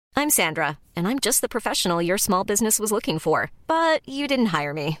I'm Sandra, and I'm just the professional your small business was looking for. But you didn't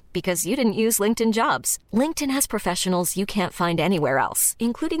hire me because you didn't use LinkedIn Jobs. LinkedIn has professionals you can't find anywhere else,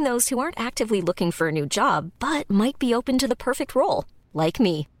 including those who aren't actively looking for a new job, but might be open to the perfect role, like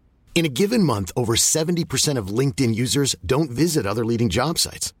me. In a given month, over 70% of LinkedIn users don't visit other leading job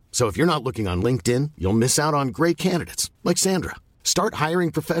sites. So if you're not looking on LinkedIn, you'll miss out on great candidates like Sandra. Start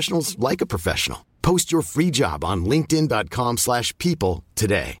hiring professionals like a professional. Post your free job on linkedin.com/people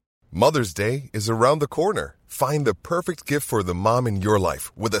today. Mother's Day is around the corner. Find the perfect gift for the mom in your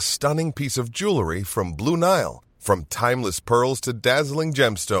life with a stunning piece of jewelry from Blue Nile. From timeless pearls to dazzling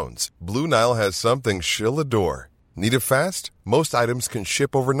gemstones, Blue Nile has something she'll adore. Need it fast? Most items can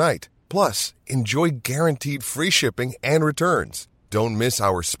ship overnight. Plus, enjoy guaranteed free shipping and returns. Don't miss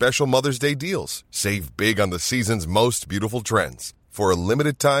our special Mother's Day deals. Save big on the season's most beautiful trends. For a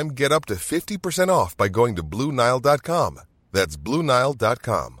limited time, get up to 50% off by going to BlueNile.com. That's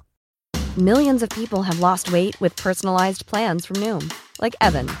BlueNile.com. Millions of people have lost weight with personalized plans from Noom. Like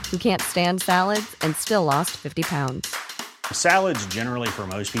Evan, who can't stand salads and still lost 50 pounds. Salads generally for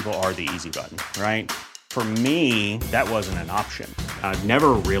most people are the easy button, right? For me, that wasn't an option. I never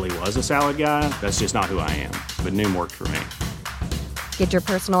really was a salad guy. That's just not who I am. But Noom worked for me. Get your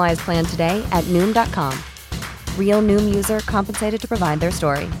personalized plan today at Noom.com. Real Noom user compensated to provide their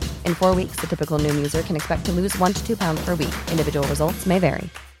story. In 4 weeks, the typical Noom user can expect to lose 1 to 2 pounds per week. Individual results may vary.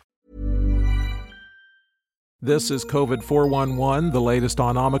 This is COVID 411, the latest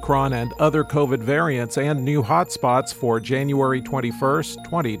on Omicron and other COVID variants and new hotspots for January 21st,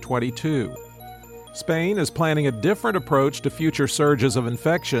 2022. Spain is planning a different approach to future surges of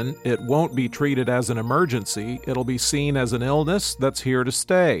infection. It won't be treated as an emergency. It'll be seen as an illness that's here to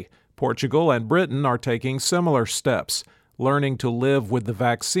stay. Portugal and Britain are taking similar steps. Learning to live with the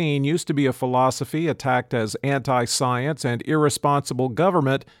vaccine used to be a philosophy attacked as anti-science and irresponsible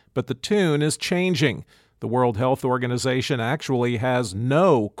government, but the tune is changing. The World Health Organization actually has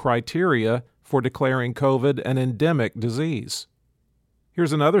no criteria for declaring COVID an endemic disease.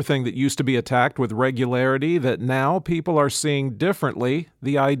 Here's another thing that used to be attacked with regularity that now people are seeing differently,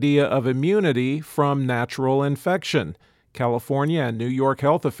 the idea of immunity from natural infection. California and New York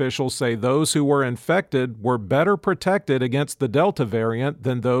health officials say those who were infected were better protected against the Delta variant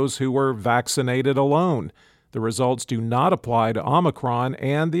than those who were vaccinated alone. The results do not apply to Omicron,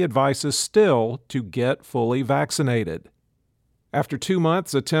 and the advice is still to get fully vaccinated. After 2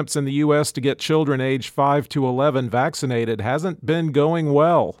 months, attempts in the U.S. to get children aged 5 to 11 vaccinated hasn't been going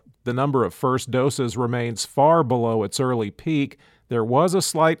well. The number of first doses remains far below its early peak. There was a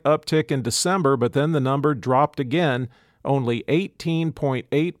slight uptick in December, but then the number dropped again. Only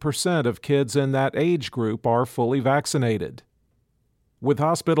 18.8% of kids in that age group are fully vaccinated. With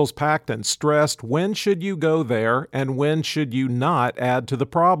hospitals packed and stressed, when should you go there and when should you not add to the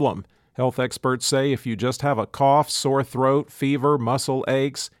problem? Health experts say if you just have a cough, sore throat, fever, muscle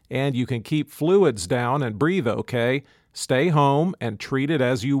aches, and you can keep fluids down and breathe okay, stay home and treat it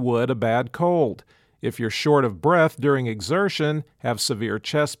as you would a bad cold. If you're short of breath during exertion, have severe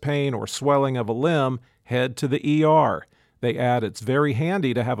chest pain or swelling of a limb, head to the ER. They add it's very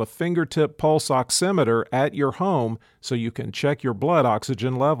handy to have a fingertip pulse oximeter at your home so you can check your blood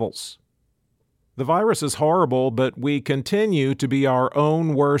oxygen levels. The virus is horrible, but we continue to be our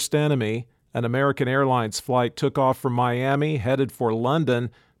own worst enemy. An American Airlines flight took off from Miami, headed for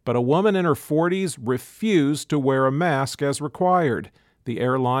London, but a woman in her 40s refused to wear a mask as required. The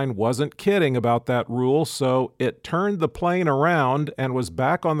airline wasn't kidding about that rule, so it turned the plane around and was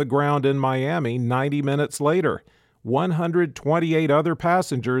back on the ground in Miami 90 minutes later. 128 other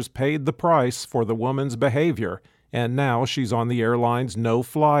passengers paid the price for the woman's behavior, and now she's on the airline's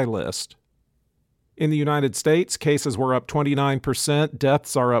no-fly list. In the United States, cases were up 29%,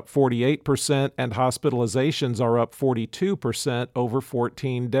 deaths are up 48%, and hospitalizations are up 42% over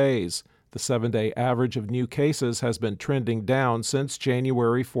 14 days. The 7-day average of new cases has been trending down since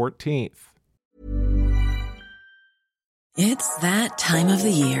January 14th. It's that time of the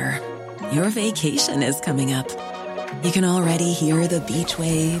year. Your vacation is coming up. You can already hear the beach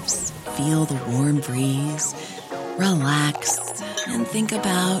waves, feel the warm breeze, relax, and think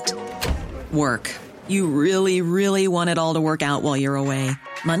about work. You really, really want it all to work out while you're away.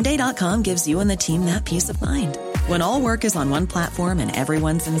 Monday.com gives you and the team that peace of mind. When all work is on one platform and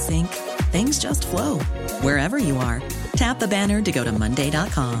everyone's in sync, things just flow. Wherever you are, tap the banner to go to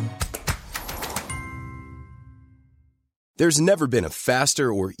Monday.com. There's never been a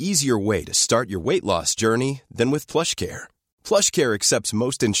faster or easier way to start your weight loss journey than with PlushCare. PlushCare accepts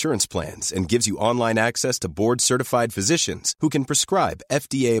most insurance plans and gives you online access to board-certified physicians who can prescribe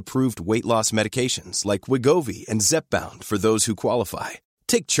FDA-approved weight loss medications like Wegovy and Zepbound for those who qualify.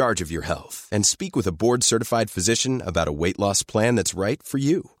 Take charge of your health and speak with a board-certified physician about a weight loss plan that's right for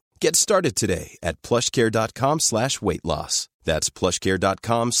you. Get started today at plushcare.com/weight-loss. That's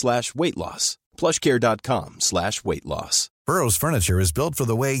plushcare.com/weight-loss. plushcare.com/weight-loss. Burrow's furniture is built for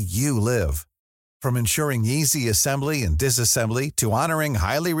the way you live. From ensuring easy assembly and disassembly to honoring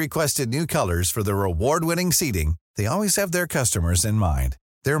highly requested new colors for their award-winning seating, they always have their customers in mind.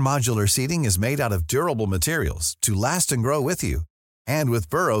 Their modular seating is made out of durable materials to last and grow with you. And with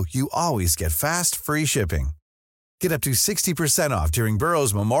Burrow, you always get fast, free shipping. Get up to 60% off during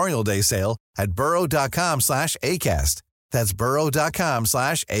Burrow's Memorial Day sale at burrow.com/ACAST. That's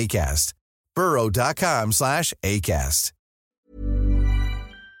burrow.com/ACAST. burrow.com/ACAST.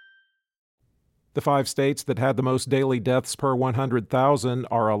 The 5 states that had the most daily deaths per 100,000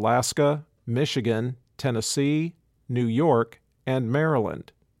 are Alaska, Michigan, Tennessee, New York, and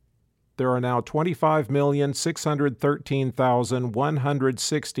Maryland. There are now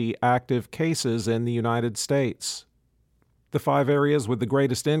 25,613,160 active cases in the United States. The 5 areas with the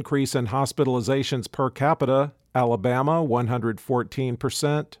greatest increase in hospitalizations per capita: Alabama,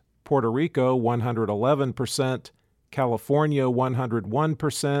 114%, Puerto Rico, 111%, California,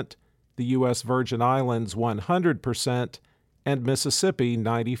 101%, the U.S. Virgin Islands, 100%, and Mississippi,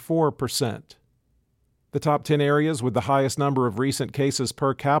 94%. The top 10 areas with the highest number of recent cases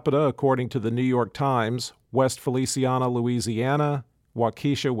per capita, according to the New York Times: West Feliciana, Louisiana;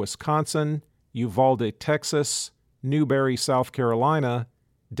 Waukesha, Wisconsin; Uvalde, Texas; Newberry, South Carolina;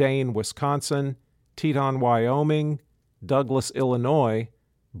 Dane, Wisconsin; Teton, Wyoming; Douglas, Illinois;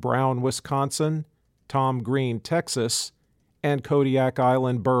 Brown, Wisconsin; Tom Green, Texas; and Kodiak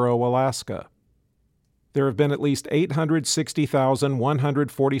Island Borough, Alaska. There have been at least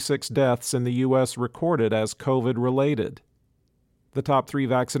 860,146 deaths in the U.S. recorded as COVID-related. The top 3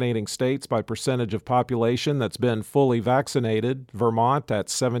 vaccinating states by percentage of population that's been fully vaccinated: Vermont at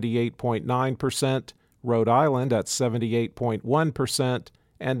 78.9%, Rhode Island at 78.1%,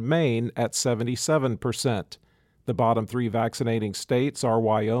 and Maine at 77%. The bottom 3 vaccinating states are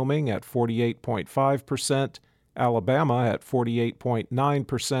Wyoming at 48.5%, Alabama at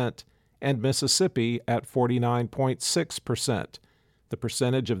 48.9%, and Mississippi at 49.6%. The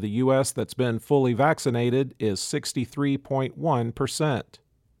percentage of the U.S. that's been fully vaccinated is 63.1%.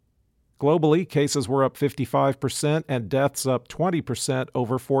 Globally, cases were up 55% and deaths up 20%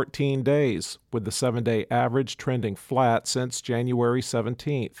 over 14 days, with the 7-day average trending flat since January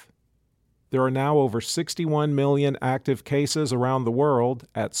 17th. There are now over 61 million active cases around the world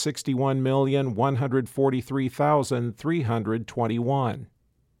at 61,143,321.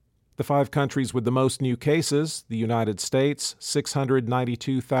 The 5 countries with the most new cases: the United States,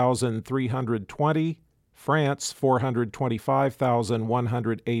 692,320, France,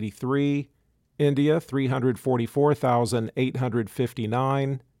 425,183, India,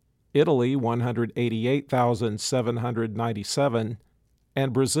 344,859, Italy, 188,797,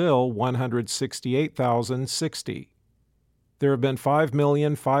 and Brazil, 168,060. There have been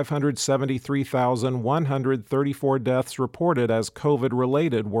 5,573,134 deaths reported as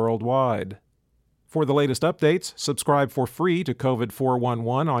COVID-related worldwide. For the latest updates, subscribe for free to COVID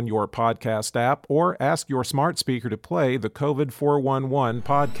 411 on your podcast app or ask your smart speaker to play the COVID 411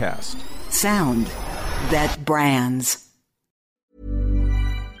 podcast. Sound that brands.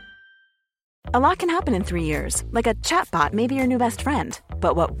 A lot can happen in 3 years, like a chatbot may be your new best friend.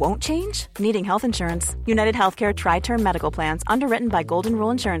 But what won't change? Needing health insurance. United Healthcare Tri-Term Medical Plans, underwritten by Golden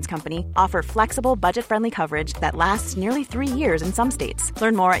Rule Insurance Company, offer flexible, budget-friendly coverage that lasts nearly 3 years in some states.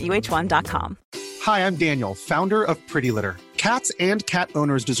 Learn more at uh1.com. Hi, I'm Daniel, founder of Pretty Litter. Cats and cat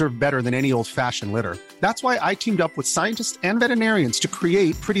owners deserve better than any old-fashioned litter. That's why I teamed up with scientists and veterinarians to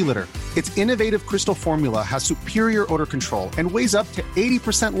create Pretty Litter. Its innovative crystal formula has superior odor control and weighs up to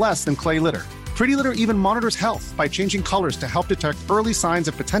 80% less than clay litter. Pretty Litter even monitors health by changing colors to help detect early signs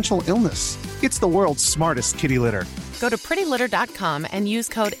of potential illness. It's the world's smartest kitty litter. Go to prettylitter.com and use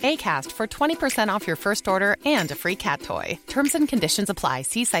code ACAST for 20% off your first order and a free cat toy. Terms and conditions apply.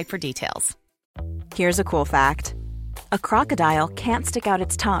 See site for details. Here's a cool fact. A crocodile can't stick out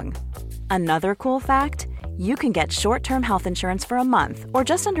its tongue. Another cool fact, you can get short-term health insurance for a month or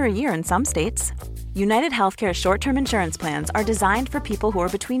just under a year in some states. United Healthcare short-term insurance plans are designed for people who are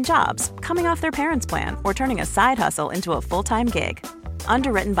between jobs, coming off their parents' plan, or turning a side hustle into a full-time gig.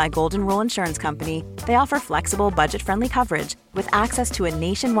 Underwritten by Golden Rule Insurance Company, they offer flexible, budget-friendly coverage with access to a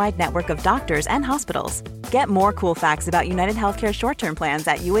nationwide network of doctors and hospitals. Get more cool facts about United Healthcare short-term plans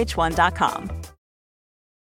at uh1.com.